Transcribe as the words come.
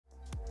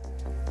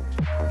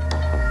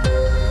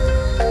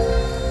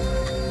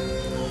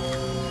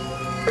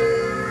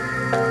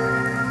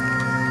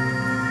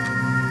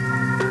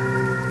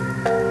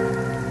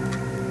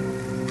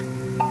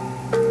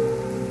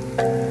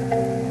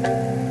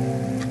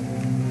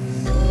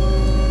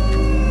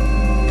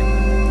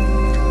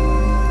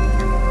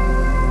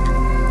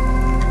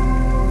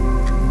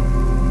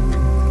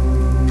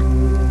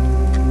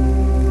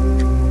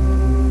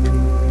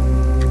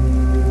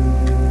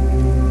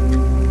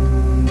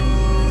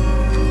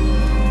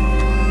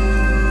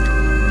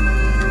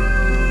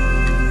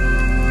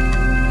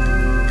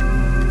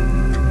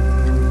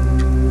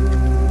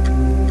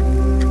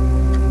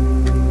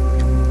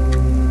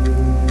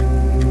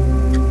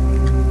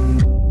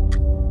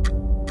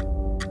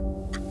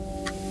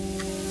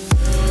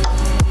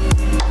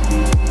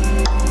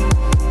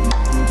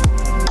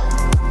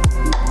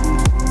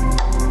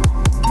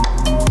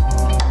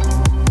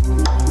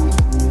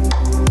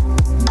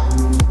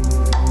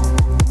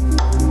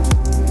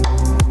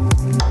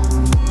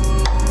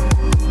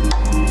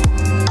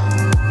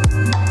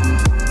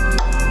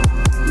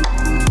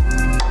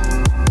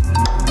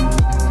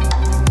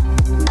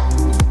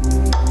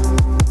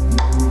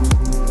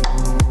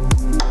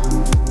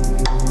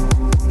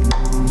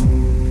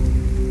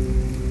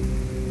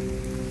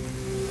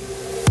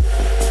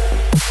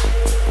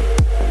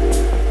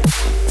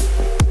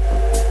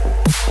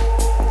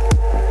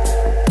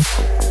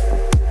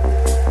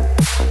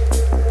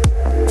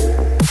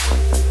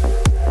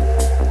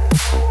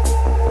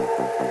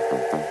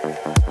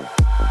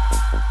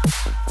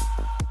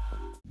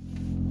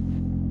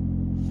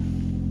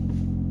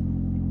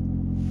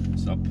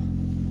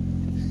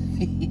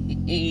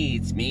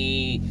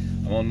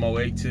my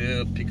way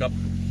to pick up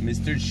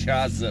Mr.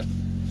 Shaz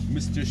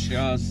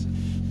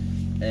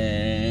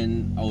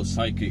and our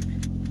psychic.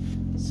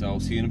 So I'll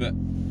see you in a bit.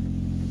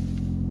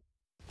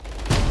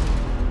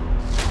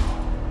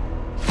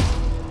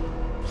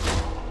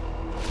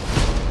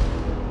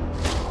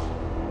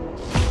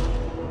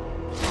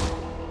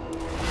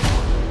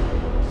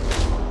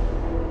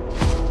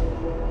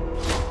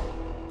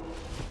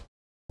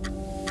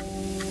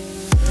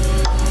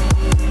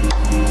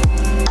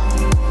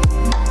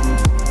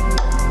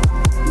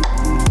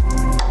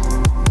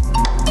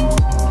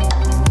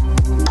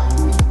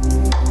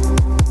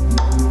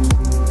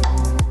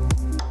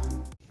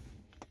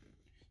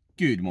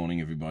 Good morning,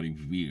 everybody.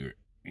 We're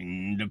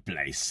in the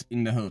place,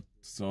 in the hut.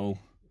 So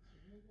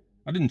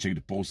I didn't check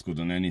the postcode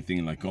on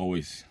anything like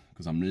always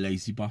because I'm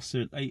lazy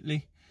bastard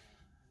lately,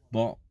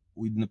 but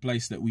we're in the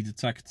place that we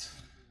detect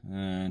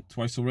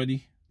twice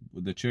already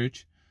with the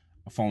church.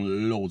 I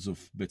found loads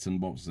of bits and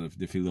bobs that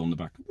they feel on the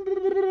back.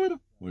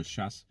 Where's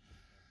Shaz?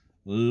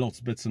 Lots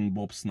of bits and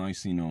bobs,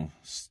 nice, you know,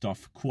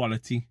 stuff,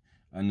 quality,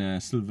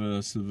 and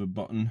silver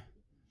button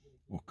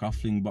or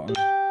cuffling button. You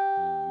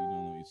don't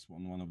know, it's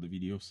one of the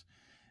videos.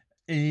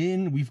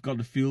 And we've got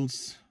the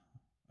fields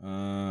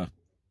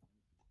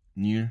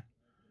near,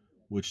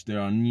 which they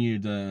are near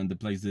the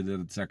place that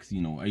attacked,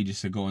 you know,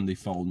 ages ago, and they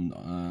found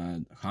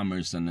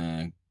hammers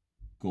and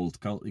gold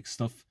Celtic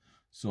stuff.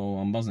 So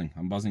I'm buzzing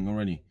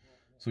already.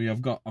 So yeah,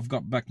 I've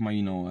got back my,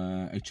 you know,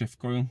 HF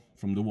coil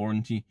from the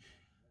warranty.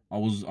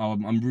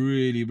 I'm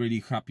really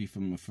happy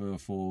from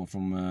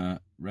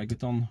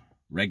Reggaeton,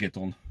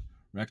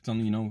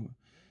 you know,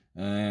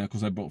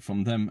 because I bought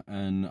from them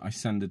and I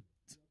sent it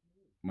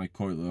my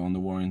coil on the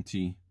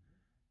warranty,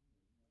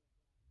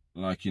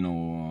 like, you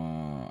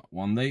know,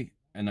 one day,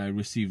 and I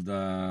received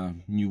a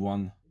new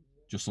one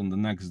just on the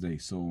next day.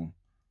 So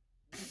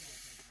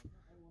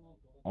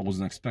I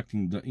wasn't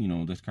expecting that, you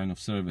know, that kind of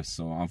service.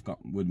 So I've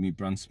got with me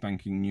brand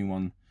spanking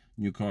new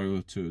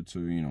coil to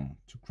you know,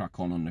 to crack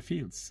on the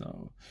fields.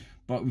 So,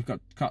 but we've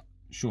got cut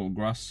short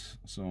grass,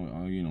 so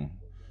you know,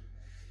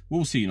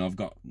 we'll see. You know, I've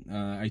got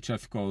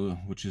HF coil,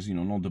 which is, you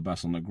know, not the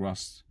best on the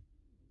grass,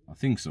 I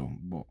think so,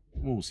 but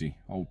we'll see.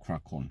 I'll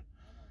crack on.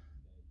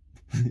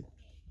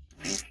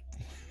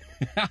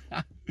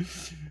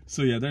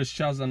 So yeah, there's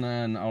Shaz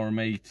and our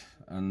mate,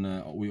 and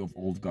we've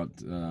all got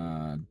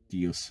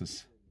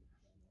Deus.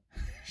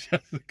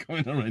 Shaz is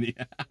coming already.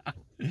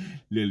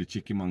 Little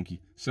cheeky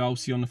monkey. So I'll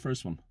see you on the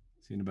first one.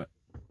 See you in a bit.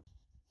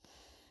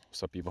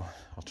 What's up, people?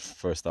 After the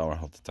first hour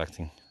of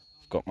detecting,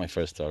 got my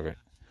first target.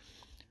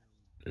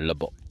 Le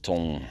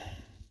Bouton.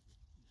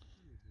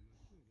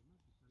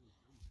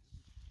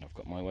 I've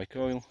got my white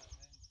coil,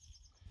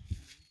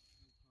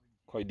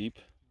 quite deep,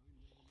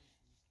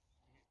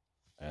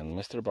 and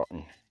Mr.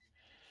 Button.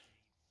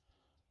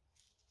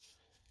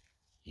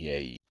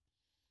 Yay.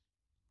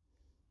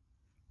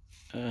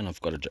 And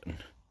I've got a jetting.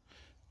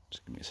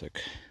 Just give me a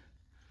sec.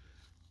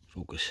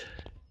 Focus.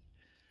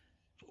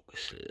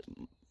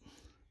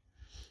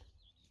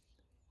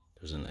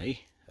 There's an A,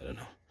 I don't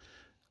know.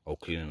 I'll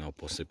clean and I'll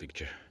post a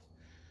picture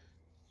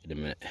in a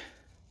minute.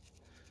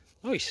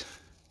 Nice.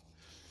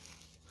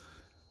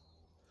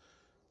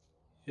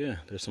 Yeah,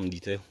 there's some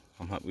detail.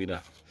 I'm happy with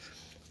that.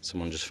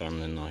 Someone just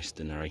found a nice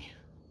dinnery.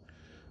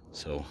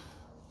 So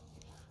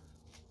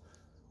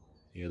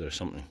yeah, there's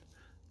something.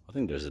 I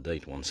think there's a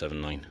date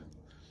 179,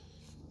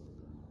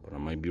 but I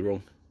might be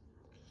wrong.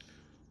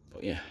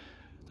 But yeah,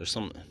 there's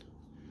something.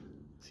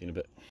 See you in a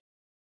bit.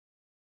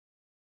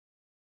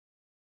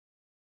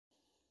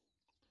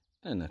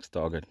 And next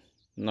target,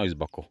 nice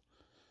buckle.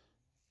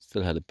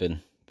 Still had a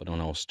pin, but when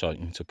I was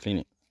starting to clean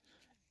it,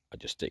 I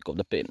just take off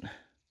the pin.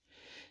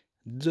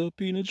 The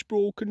pin is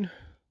broken,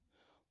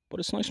 but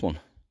it's a nice one.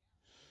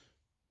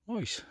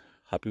 Nice,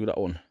 happy with that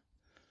one.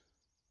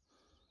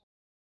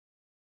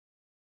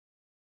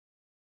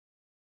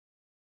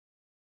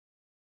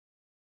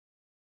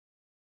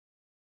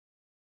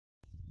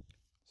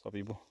 So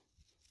people,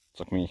 it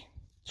took me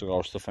 2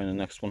 hours to find the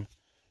next one,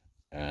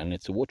 and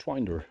it's a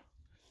watchwinder.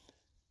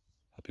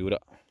 Happy with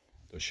that.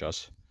 There's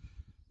Shaz.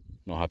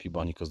 Not happy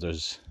bunny because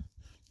there's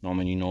not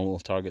many normal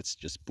targets,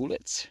 just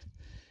bullets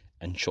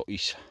and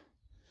shotties.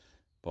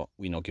 But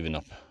we're not giving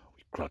up,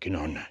 we're cracking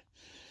on,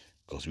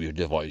 because we're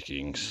the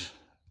Vikings,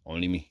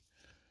 only me.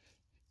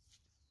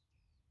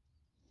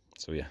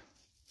 So yeah,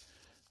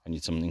 I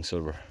need something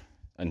silver,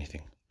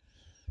 anything.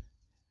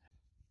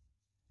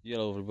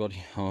 Hello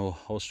everybody, I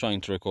was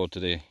trying to record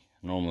today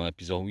a normal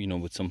episode, you know,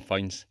 with some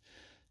finds,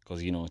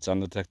 because, you know, it's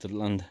undetected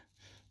land,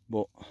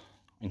 but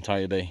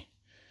entire day,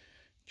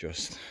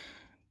 just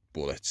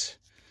bullets.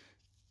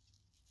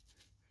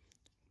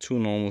 2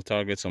 normal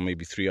targets, or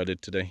maybe 3 I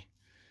did today.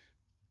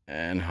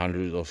 And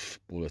hundreds of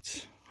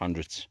bullets,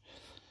 hundreds.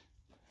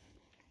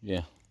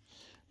 Yeah,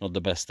 not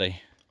the best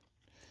day,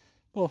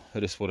 but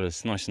it is what it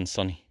is. Nice and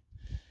sunny,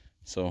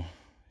 so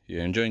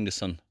you're enjoying the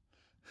sun.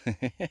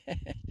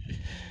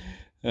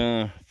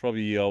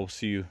 Probably I'll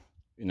see you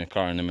in a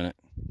car in a minute.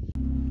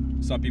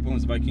 What's up, people?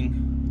 It's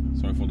Viking.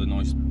 Sorry for the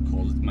noise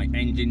because my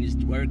engine is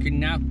working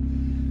now.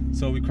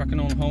 So we're cracking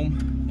on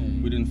home.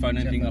 We didn't find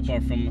anything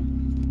apart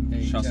from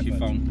Shasky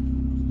found.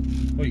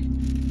 Oi.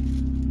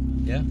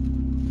 Yeah?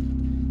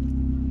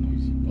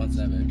 Noisy. What's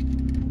that, mate?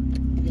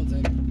 One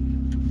second.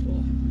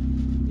 Oh.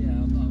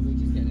 Yeah, we're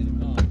just getting in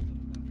the car.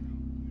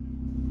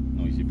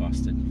 Noisy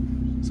bastard.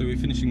 So we're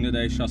finishing the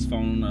day. Shas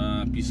found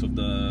a piece of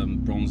the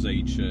Bronze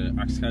Age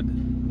axe head,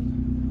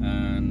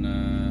 and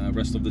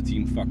rest of the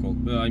team fuck all.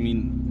 I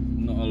mean,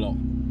 not a lot.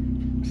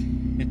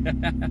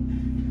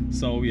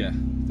 So yeah,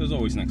 there's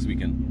always next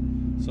weekend.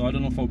 So I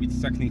don't know if I'll be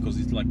detecting because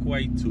it's like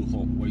way too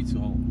hot, way too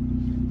hot.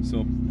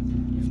 So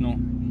if not,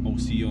 I'll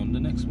see you on the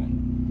next one.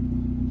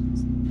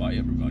 Bye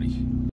everybody.